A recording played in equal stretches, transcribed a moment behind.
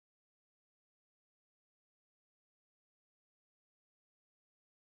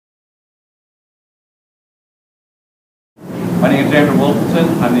My name is Andrew Wilkinson.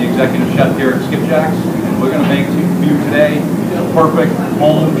 I'm the executive chef here at Skipjack's, and we're going to make for you today a perfect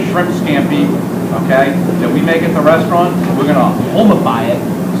home shrimp scampi, okay, that we make at the restaurant. We're going to homify it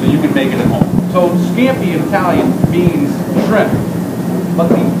so you can make it at home. So scampi in Italian means shrimp, but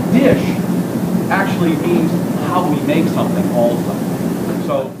the dish actually means how we make something also.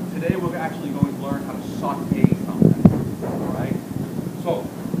 So today we're actually going to learn how to saute something, all right? So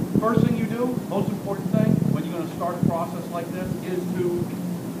first thing you do, most important thing, when you're going to start a process like this, is to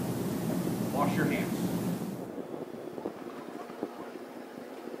wash your hands.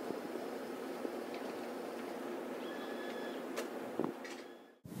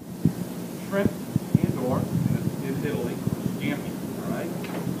 Shrimp and/or, in Italy, scampi, all right?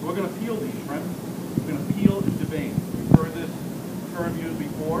 So we're going to peel these shrimp. We're going to peel and devein. You've heard this term used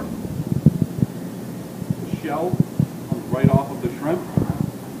before. The shell comes right off of the shrimp.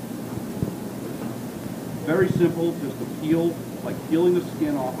 Very simple, just to peel, like peeling the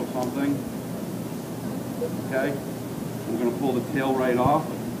skin off of something. Okay? We're going to pull the tail right off.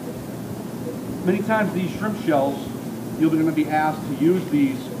 Many times these shrimp shells, you're going to be asked to use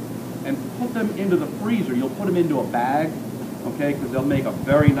these and put them into the freezer. You'll put them into a bag, okay, because they'll make a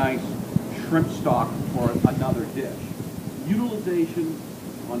very nice shrimp stock for another dish. Utilization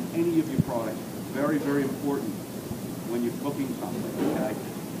on any of your products, very, very important when you're cooking something, okay?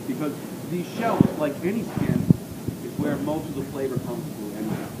 Because these shells, like any skin, is where most of the flavor comes through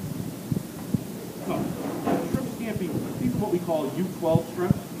anyway. So, shrimp scampi, these are what we call U12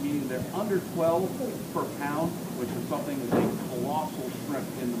 shrimp, meaning they're under 12 per pound, which is something that's a colossal shrimp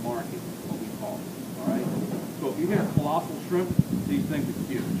in the market, what we call it, all right? So if you hear colossal shrimp, these things are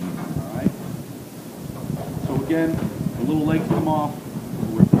huge, all right? So again, the little legs come off,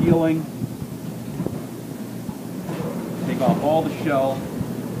 we're peeling, take off all the shell,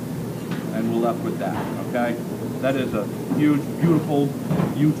 and we're left with that, okay? That is a huge, beautiful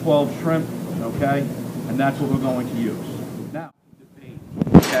U12 shrimp, okay? And that's what we're going to use. Now, devein,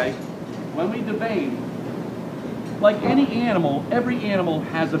 okay? When we devein, like any animal, every animal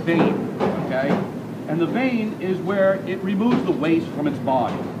has a vein, okay? And the vein is where it removes the waste from its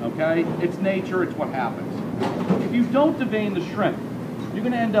body, okay? It's nature, it's what happens. If you don't devein the shrimp, you're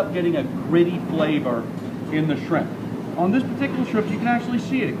gonna end up getting a gritty flavor in the shrimp. On this particular shrimp, you can actually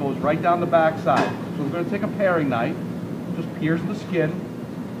see it. It goes right down the back side. So we're going to take a paring knife, just pierce the skin.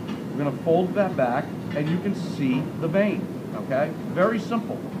 We're going to fold that back, and you can see the vein, okay? Very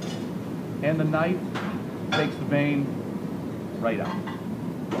simple. And the knife takes the vein right out.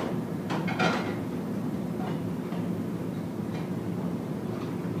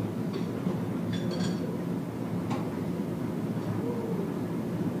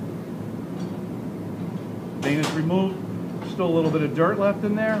 Vein is removed. Still a little bit of dirt left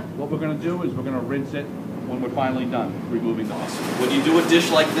in there. What we're going to do is we're going to rinse it when we're finally done removing the husk. When you do a dish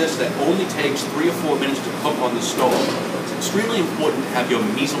like this that only takes 3 or 4 minutes to cook on the stove, it's extremely important to have your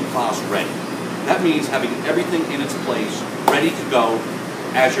mise en place ready. That means having everything in its place, ready to go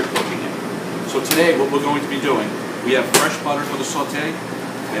as you're cooking it. So today what we're going to be doing, we have fresh butter for the saute,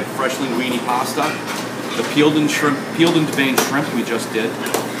 we have fresh linguine pasta, the peeled and deveined shrimp we just did,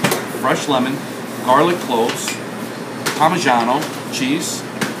 fresh lemon, garlic cloves, Parmigiano cheese,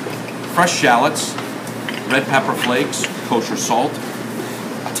 fresh shallots, red pepper flakes, kosher salt,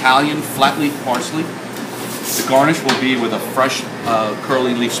 Italian flat leaf parsley. The garnish will be with a fresh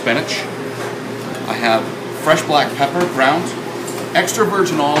curly leaf spinach. I have fresh black pepper ground, extra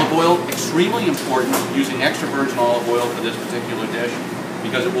virgin olive oil, extremely important using extra virgin olive oil for this particular dish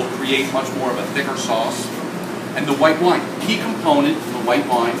because it will create much more of a thicker sauce. And the white wine, key component, the white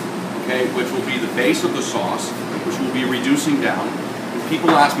wine, okay, which will be the base of the sauce, which we'll be reducing down. And people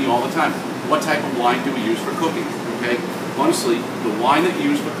ask me all the time, what type of wine do we use for cooking? Okay, honestly, the wine that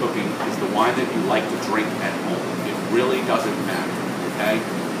you use for cooking is the wine that you like to drink at home. It really doesn't matter, okay?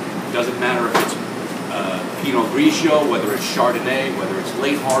 It doesn't matter if it's Pinot Grigio, whether it's Chardonnay, whether it's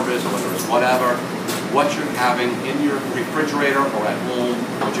late harvest, whether it's whatever, what you're having in your refrigerator or at home,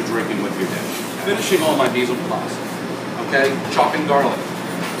 what you're drinking with your dish. Finishing all my mise en place, okay? Chopping garlic.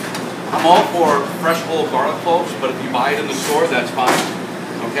 I'm all for fresh whole garlic cloves, but if you buy it in the store, that's fine.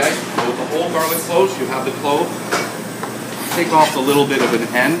 Okay? So with the whole garlic cloves, you have the clove. Take off the little bit of an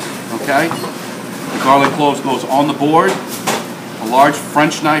end, okay? The garlic cloves goes on the board, a large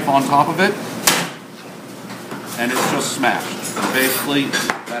French knife on top of it, and it's just smashed. And basically,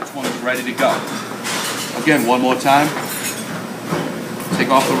 that's when it's ready to go. Again, one more time. Take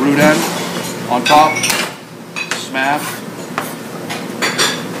off the root end, on top, smash.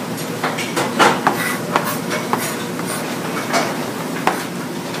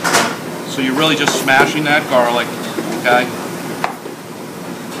 So you're really just smashing that garlic, okay?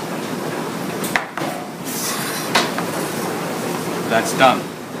 that's done.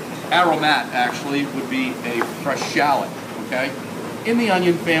 Aromat actually would be a fresh shallot, okay? In the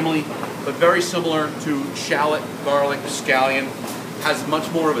onion family, but very similar to shallot, garlic, scallion. Has much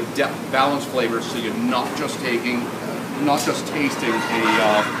more of a depth, balanced flavor, so you're not just tasting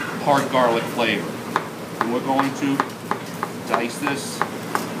a hard garlic flavor. And we're going to dice this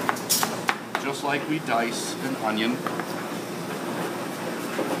just like we dice an onion.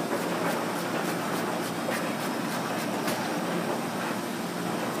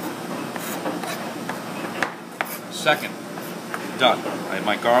 Second, done. I have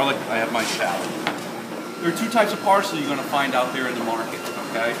my garlic, I have my shallot. There are two types of parsley you're going to find out there in the market,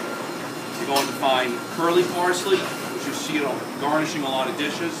 okay? You're going to find curly parsley, which you see it garnishing a lot of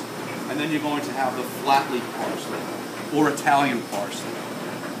dishes, and then you're going to have the flat leaf parsley, or Italian parsley.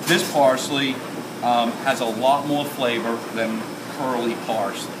 This parsley has a lot more flavor than curly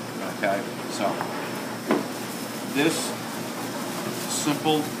parsley, okay? So, this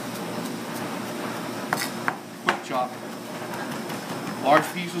simple, quick chop.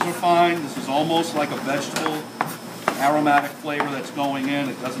 Large pieces are fine. This is almost like a vegetable aromatic flavor that's going in.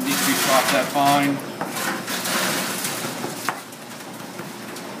 It doesn't need to be chopped that fine.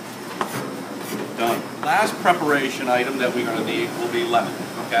 Done. Last preparation item that we're going to need will be lemon,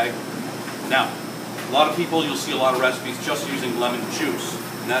 okay? Now, a lot of people, you'll see a lot of recipes just using lemon juice,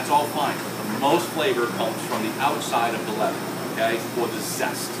 and that's all fine. But the most flavor comes from the outside of the lemon, okay? Or the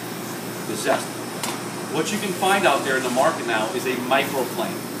zest. The zest. What you can find out there in the market now is a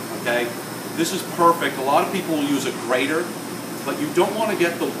microplane, okay? This is perfect. A lot of people will use a grater, but you don't want to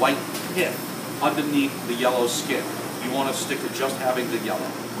get the white pith underneath the yellow skin. You want to stick to just having the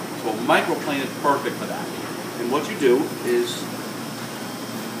yellow. So a microplane is perfect for that. And what you do is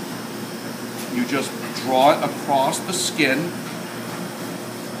you just draw it across the skin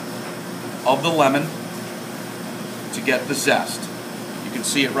of the lemon to get the zest. You can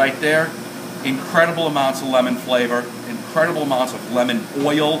see it right there. Incredible amounts of lemon flavor, incredible amounts of lemon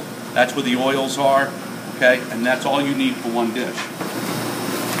oil. That's where the oils are, okay? And that's all you need for one dish.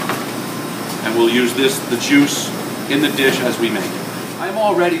 And we'll use the juice in the dish as we make it. I'm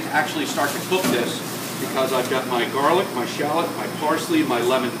all ready to actually start to cook this because I've got my garlic, my shallot, my parsley, my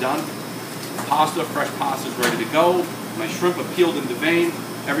lemon done. Pasta, fresh pasta is ready to go. My shrimp are peeled into vein.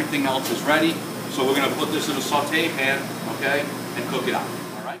 Everything else is ready. So we're going to put this in a saute pan, okay, and cook it up.